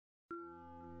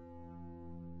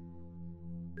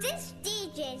This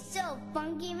DJ is so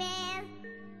funky, man.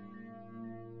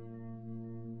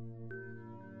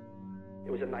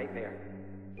 It was a nightmare.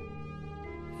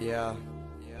 Yeah.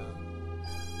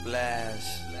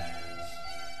 Flash.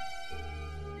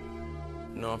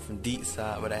 You know I'm from deep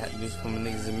side, but I had to do this for my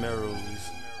niggas in Melrose.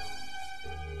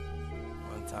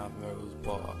 One time Melrose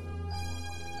Park.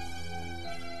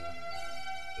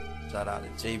 Shout out to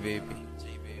J Baby,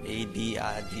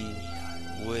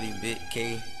 ADID, Woody, Big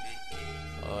K.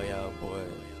 Oh y'all boy.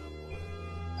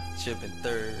 Chippin'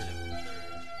 third.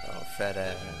 Oh fat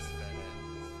ass.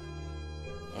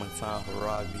 One time for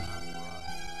Robbie.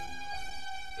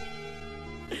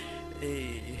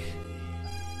 Hey.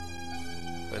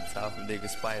 One time for nigga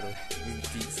Spider.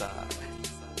 Deep side.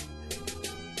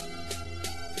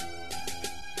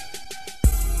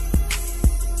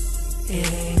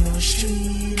 It ain't no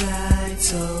street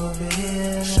lights over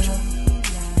here,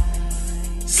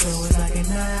 so it's like a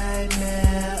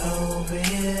nightmare over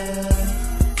here.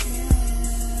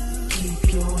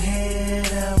 Keep your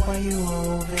head up while you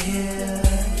over here.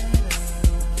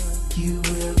 You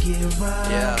will give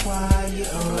up while you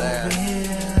over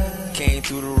here. Came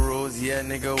through the roads, yeah,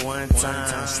 nigga, one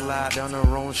time. Slide down the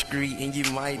wrong street and you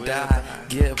might die.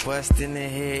 Get bust in the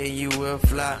head and you will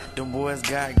fly. Them boys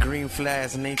got green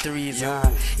flags and they threes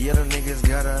high. Yeah, them niggas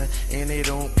got her and they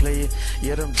don't play.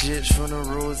 Yeah, them jits from the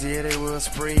roads, yeah, they will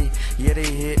spray. Yeah, they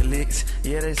hit licks,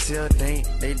 yeah, they sell dank.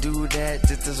 They do that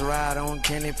just as ride on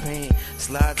candy paint.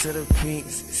 Slide to the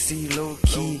pinks, see low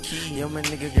key. Yeah, my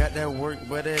nigga got that work,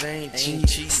 but it ain't cheap.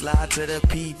 Slide to the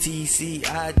PTC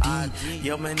ID.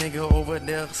 Yo, my nigga over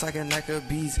there sucking like a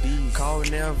beast. Call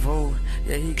Nervo,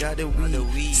 yeah, he got the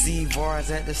weed. See bars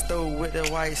at the store with the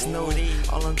white snow.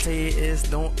 All I'm tell you is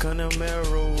don't come to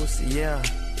Melrose. Yeah,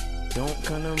 don't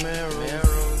come to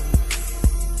Melrose.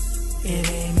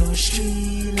 It ain't no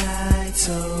street lights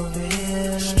over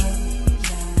here,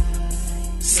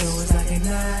 so it's like a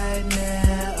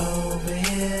nightmare over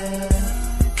here.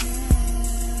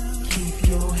 Keep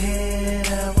your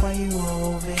head up while you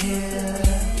over here.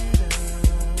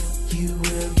 You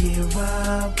will give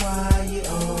up while you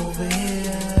over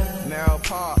here. Melrose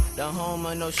Park, the home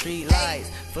of no street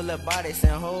lights. Full of bodies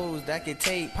and hoes that can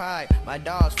take pipe. My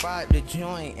dogs fight the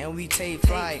joint and we take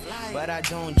flight. But I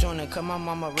don't join it cause my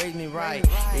mama raised me right.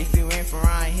 If you ain't from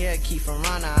around here, keep from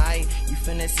around the height. You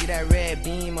finna see that red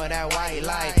beam or that white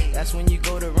light. That's when you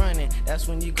go to running, that's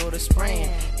when you go to spraying.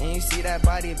 And you see that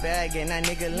body bag and that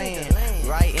nigga laying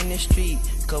right in the street,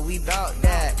 cause we bout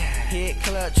that. Hit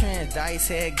club trends, Dice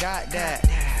head got that.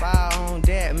 Fire on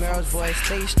that, Melrose boy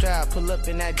stay strapped. Pull up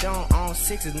in that dome on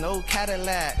sixes, no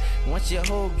Cadillac. Once your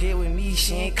hoe get with me,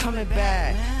 she ain't coming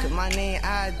back. Cause my name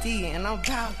ID and I'm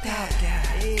bout that.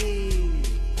 Hey,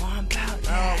 I'm bout that.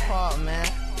 Melrose Park, man.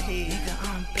 Hey, nigga,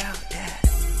 I'm bout that.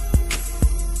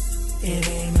 It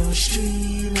ain't no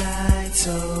street lights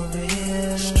over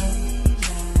here,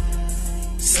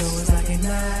 so it's like a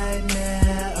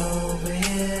nightmare over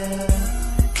here.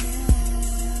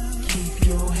 Keep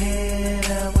your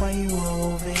head up while you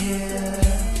over here.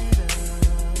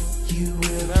 You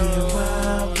will give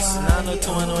up while you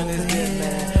over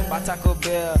here. My Taco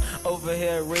Bell over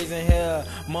here raising hell.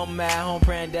 Mama at home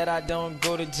praying that I don't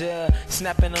go to jail.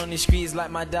 Snapping on these streets like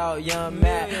my dog Young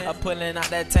Matt. I'm pulling out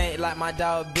that tank like my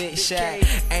dog Big Shaq.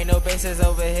 Ain't no bases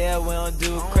over here, we don't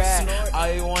do crack.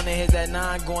 All you wanna is that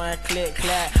 9 going click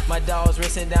clack. My dogs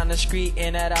racing down the street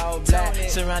in that all black.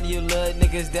 Surrounding you little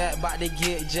niggas that bout to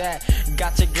get jacked.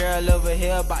 Got your girl over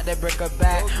here bout to break her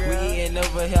back. We eating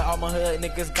over here, all my hood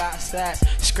niggas got stats.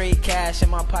 Straight cash in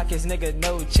my pockets, nigga,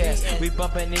 no chest. We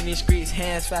bumping in these streets,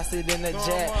 hands faster than a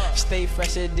jet. Stay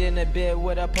fresher than a bed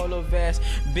with a polo vest.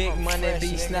 Big money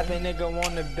be snapping, nigga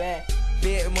on the back.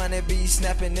 Big money be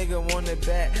snapping, nigga on the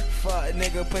back. Fuck,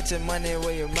 nigga, put your money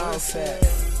where your mouth at.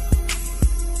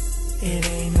 It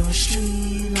ain't no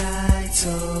street lights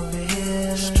over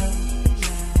here,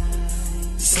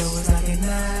 so it's like a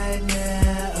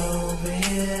nightmare over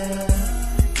here.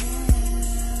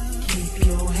 Keep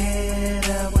your head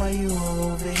up while you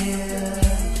over here.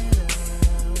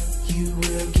 You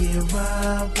will give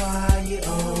up while you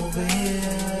over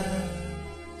here.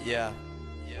 Yeah,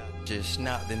 just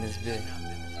snapped in this bitch.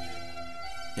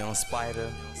 Young Spider,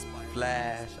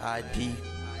 Flash, ID,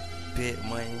 Big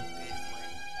Money.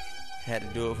 Had to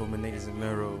do it for my niggas in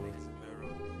Melrose.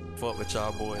 Fuck with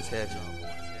y'all boys heavy.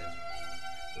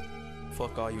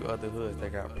 Fuck all you other hoods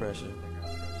that got pressure.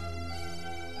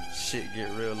 Shit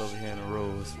get real over here in the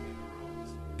roads.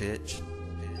 Bitch.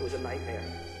 It was a nightmare.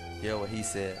 Yeah, what he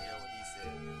said.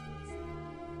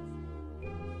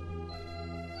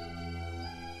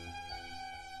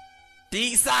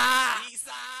 Deep side.